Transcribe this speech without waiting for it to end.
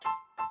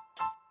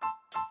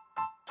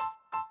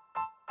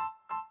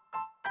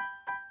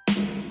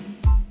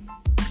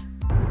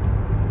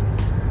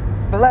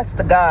Bless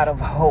the God of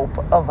hope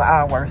of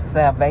our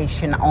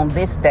salvation on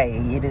this day.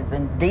 It is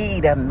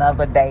indeed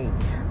another day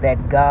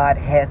that God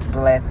has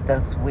blessed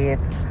us with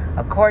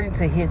according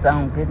to his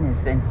own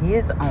goodness and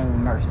his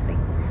own mercy.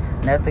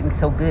 Nothing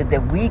so good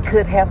that we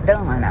could have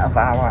done of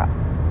our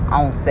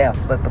own self,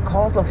 but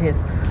because of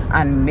his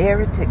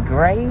unmerited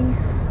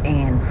grace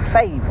and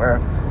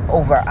favor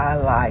over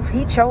our life,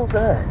 he chose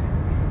us.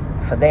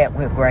 For that,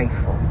 we're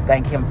grateful.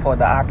 Thank him for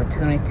the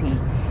opportunity,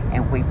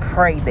 and we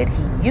pray that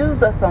he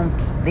use us on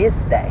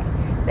this day,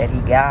 that he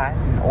guide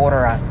and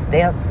order our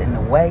steps in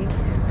the way,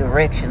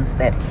 directions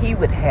that he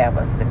would have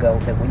us to go,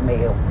 that we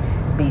may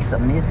be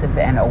submissive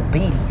and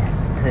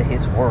obedient to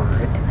his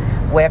word.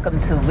 Welcome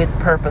to With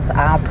Purpose,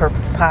 Our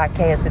Purpose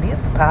podcast. It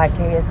is a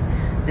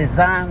podcast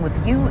designed with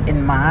you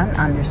in mind,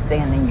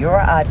 understanding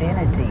your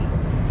identity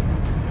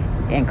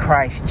in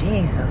Christ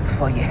Jesus,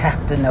 for you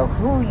have to know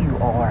who you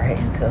are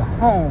and to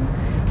whom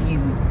you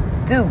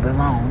do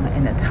belong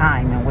in the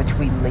time in which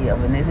we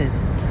live. And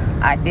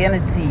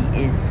identity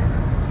is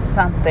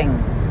something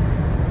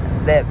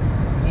that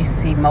you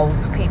see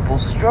most people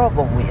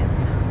struggle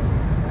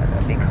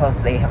with because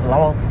they have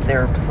lost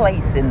their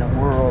place in the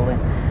world, and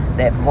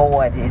that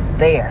void is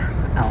there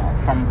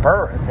from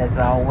birth, as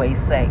I always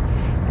say,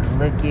 and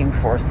looking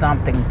for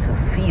something to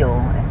feel,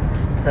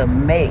 to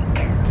make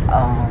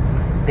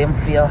them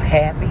feel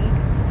happy,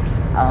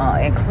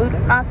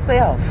 including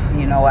myself.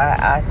 You know,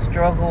 I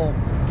struggle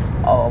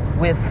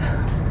with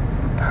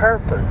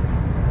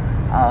purpose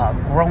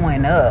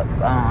growing up.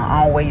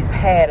 I always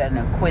had an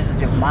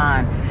inquisitive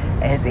mind.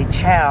 As a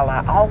child,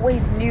 I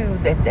always knew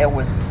that there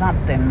was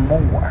something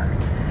more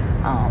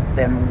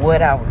than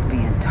what I was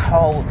being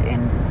taught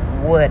and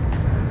what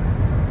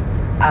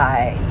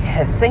I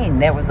had seen.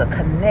 There was a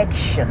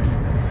connection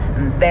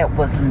that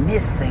was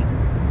missing,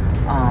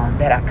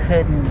 that I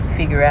couldn't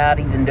figure out,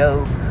 even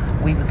though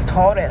we was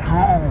taught at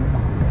home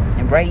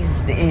and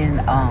raised in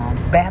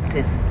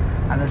Baptist,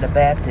 under the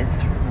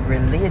Baptist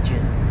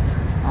religion.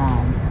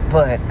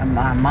 But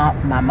my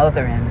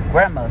mother and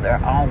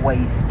grandmother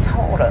always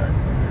taught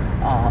us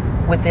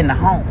within the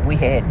home. We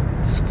had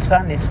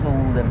Sunday school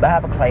and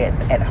Bible class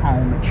at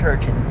home and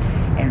church,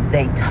 and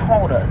they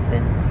taught us,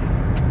 and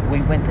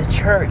we went to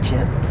church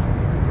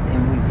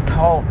and we was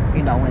taught,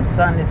 you know, in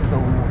Sunday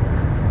school.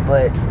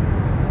 But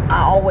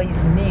I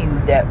always knew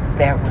that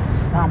there was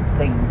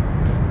something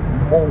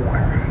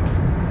more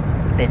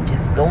than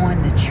just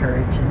going to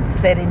church and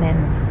sitting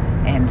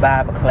in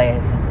Bible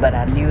class, but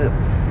I knew it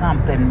was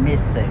something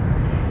missing.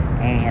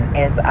 And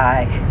as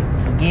I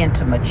began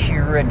to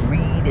mature and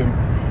read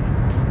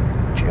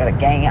and try to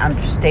gain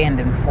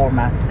understanding for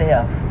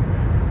myself,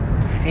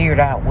 figured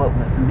out what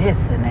was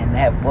missing, and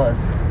that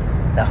was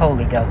the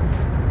Holy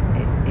Ghost.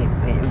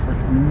 It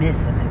was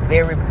missing, a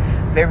very,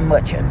 very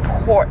much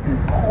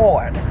important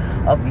part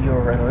of your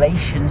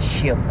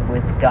relationship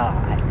with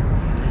God.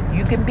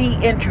 You can be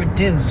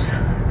introduced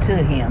to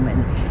him,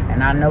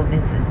 and I know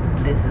this is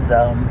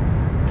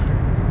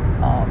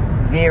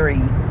very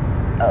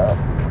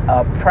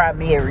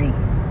primary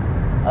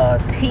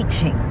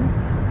teaching,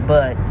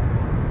 but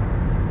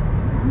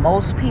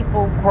most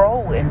people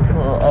grow into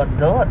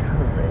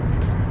adulthood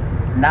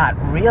not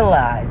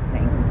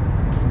realizing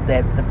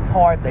that the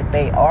part that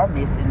they are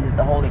missing is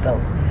the Holy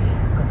Ghost.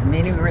 Because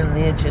many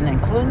religions,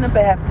 including the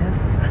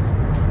Baptists,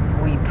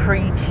 we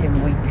preach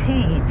and we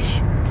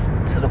teach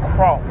to the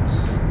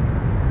cross,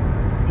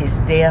 his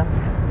death,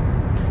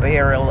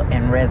 burial,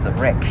 and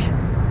resurrection.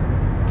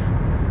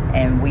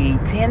 And we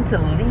tend to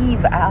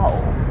leave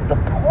out the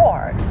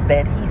part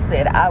that he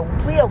said, I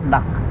will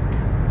not,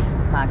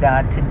 my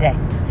God, today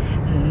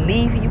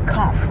leave you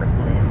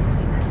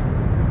comfortless.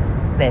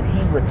 That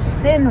he would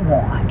send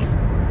one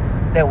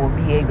that will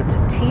be able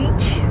to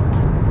teach,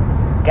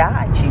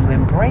 guide you,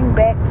 and bring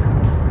back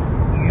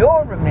to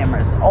your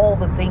remembrance all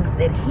the things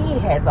that he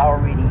has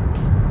already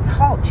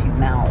taught you.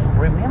 Now,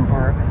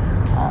 remember,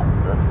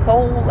 the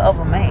soul of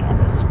a man,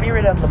 the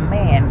spirit of a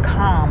man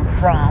come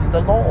from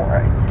the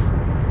Lord.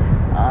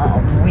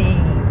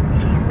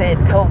 He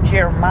said, told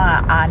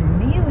Jeremiah, I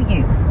knew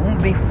you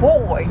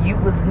before you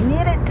was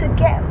knitted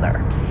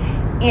together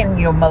in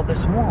your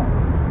mother's womb.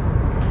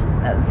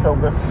 So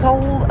the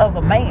soul of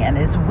a man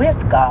is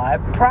with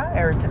God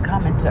prior to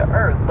coming to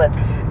earth, but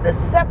the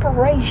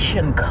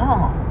separation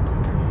comes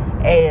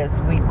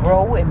as we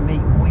grow and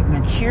we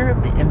mature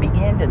and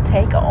begin to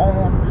take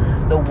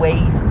on the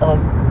ways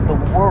of the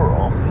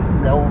world.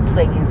 Those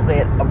sayings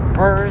that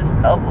birds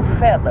of a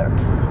feather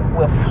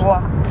will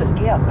flock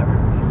together.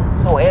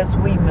 So as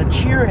we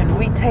mature and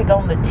we take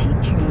on the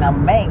teaching of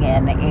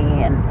man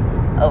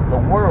and of the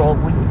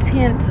world, we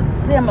tend to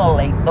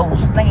simulate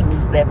those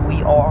things that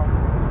we are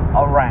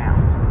around.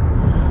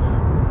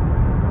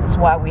 That's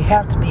why we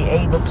have to be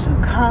able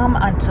to come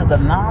unto the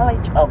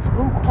knowledge of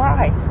who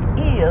Christ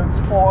is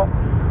for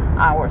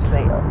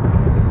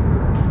ourselves.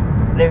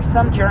 There's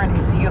some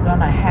journeys you're going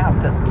to have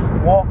to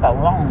walk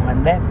alone,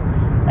 and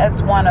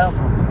that's one of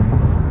them.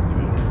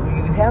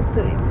 You have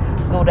to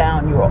go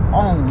down your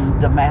own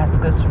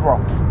Damascus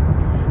road,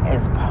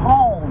 as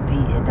Paul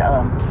did.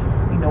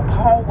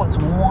 Paul was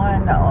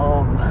one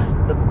of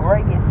the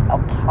greatest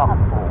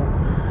apostles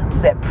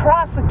that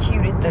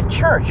prosecuted the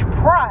church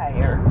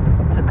prior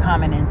to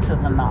coming into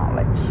the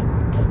knowledge.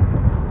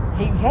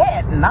 He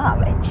had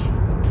knowledge.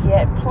 He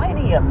had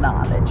plenty of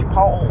knowledge.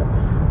 Paul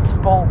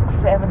spoke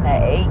 7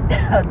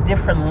 to 8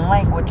 different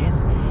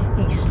languages.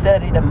 He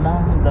studied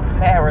among the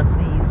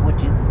Pharisees,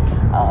 which is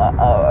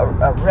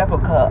a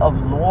replica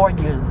of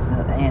lawyers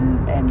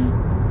and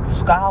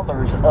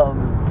scholars of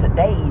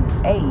today's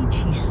age.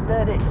 He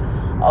studied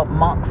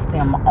amongst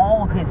them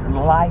all his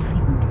life.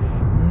 He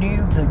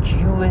knew the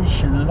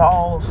Jewish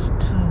laws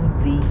to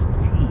the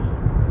T.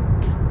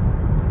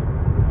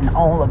 And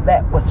all of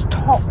that was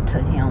taught to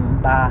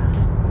him by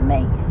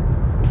man.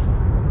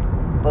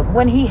 But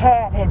when he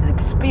had his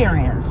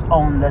experience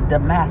on the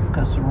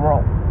Damascus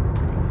Road,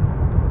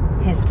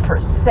 his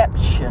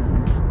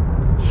perception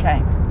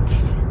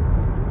changed.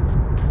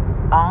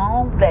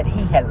 All that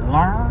he had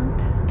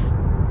learned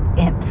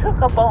and took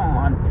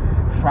upon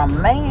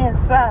from man's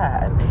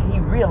side, he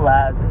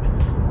realized,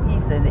 he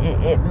said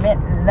it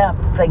meant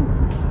nothing,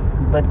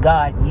 but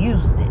God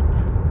used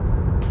it.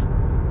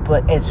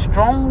 But as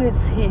strong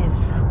as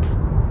his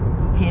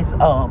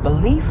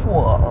belief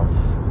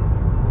was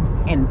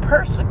in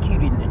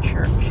persecuting the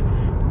church,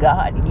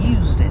 God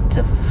used it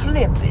to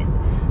flip it,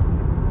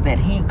 that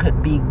he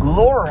could be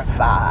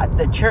glorified.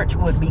 The church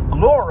would be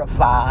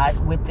glorified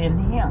within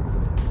him.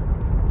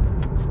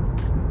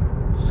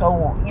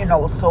 So,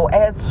 so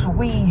as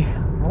we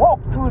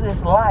walk through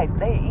this life,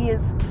 there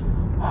is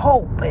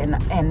hope,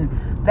 and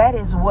that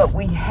is what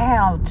we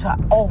have to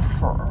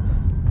offer.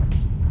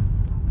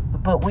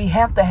 But we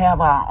have to have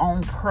our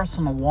own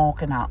personal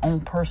walk and our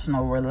own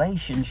personal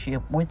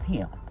relationship with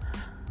him.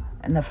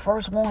 And the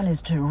first one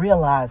is to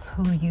realize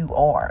who you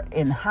are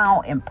and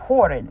how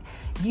important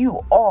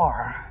you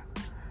are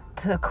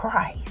to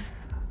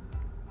Christ.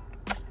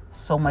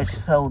 So much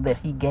so that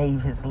he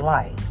gave his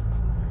life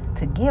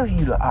to give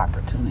you the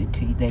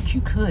opportunity that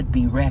you could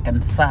be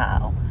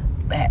reconciled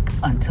back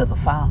unto the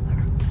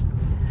Father.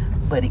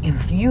 But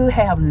if you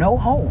have no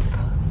hope,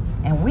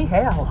 and we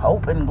have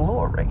hope and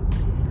glory,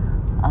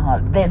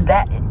 then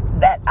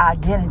that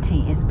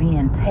identity is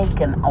being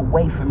taken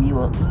away from you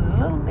a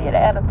little bit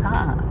at a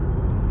time.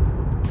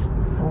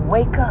 So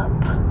wake up.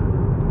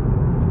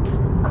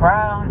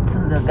 Cry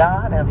unto the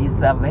God of your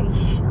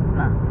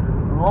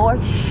salvation.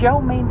 Lord,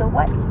 show me the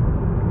way,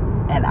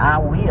 and I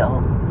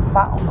will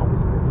follow.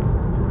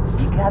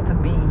 You got to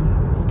be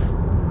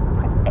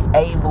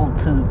able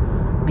to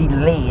be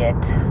led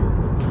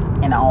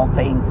in all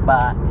things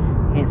by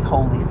his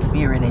Holy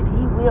Spirit, and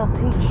he will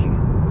teach you.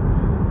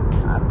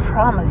 I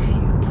promise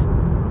you,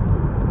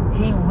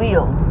 he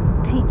will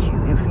teach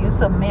you. If you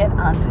submit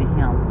unto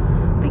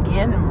him,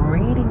 begin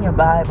reading your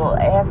Bible,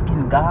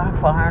 asking God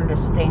for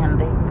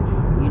understanding.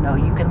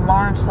 You can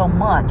learn so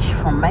much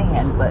from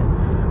man, but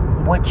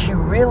what you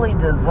really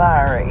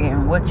desire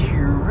and what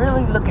you're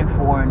really looking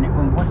for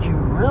and what you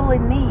really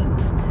need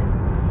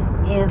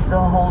is the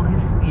Holy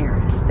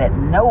Spirit that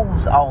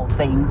knows all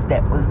things,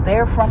 that was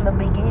there from the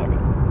beginning,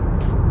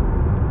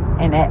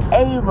 and that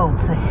able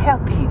to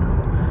help you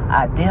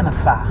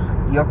identify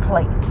your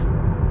place,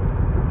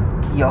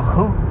 your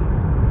who,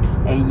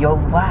 and your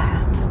why.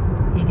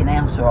 He can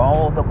answer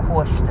all the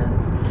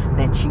questions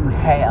that you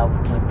have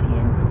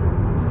within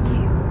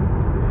you.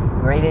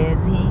 Greater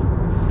is he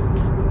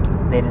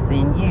that is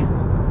in you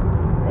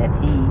that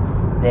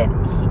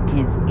he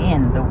is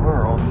in the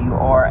world. You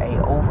are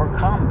a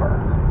overcomer.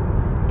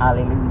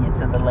 Hallelujah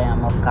to the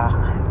Lamb of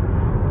God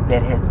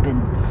that has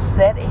been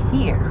set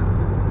here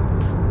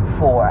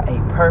for a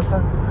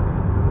purpose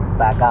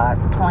by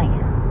God's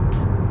plan.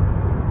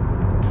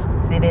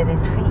 Sit at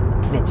his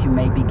feet that you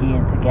may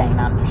begin to gain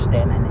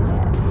understanding in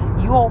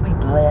that. You all be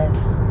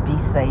blessed. Be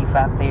safe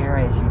out there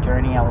as you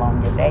journey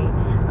along your day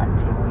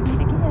until we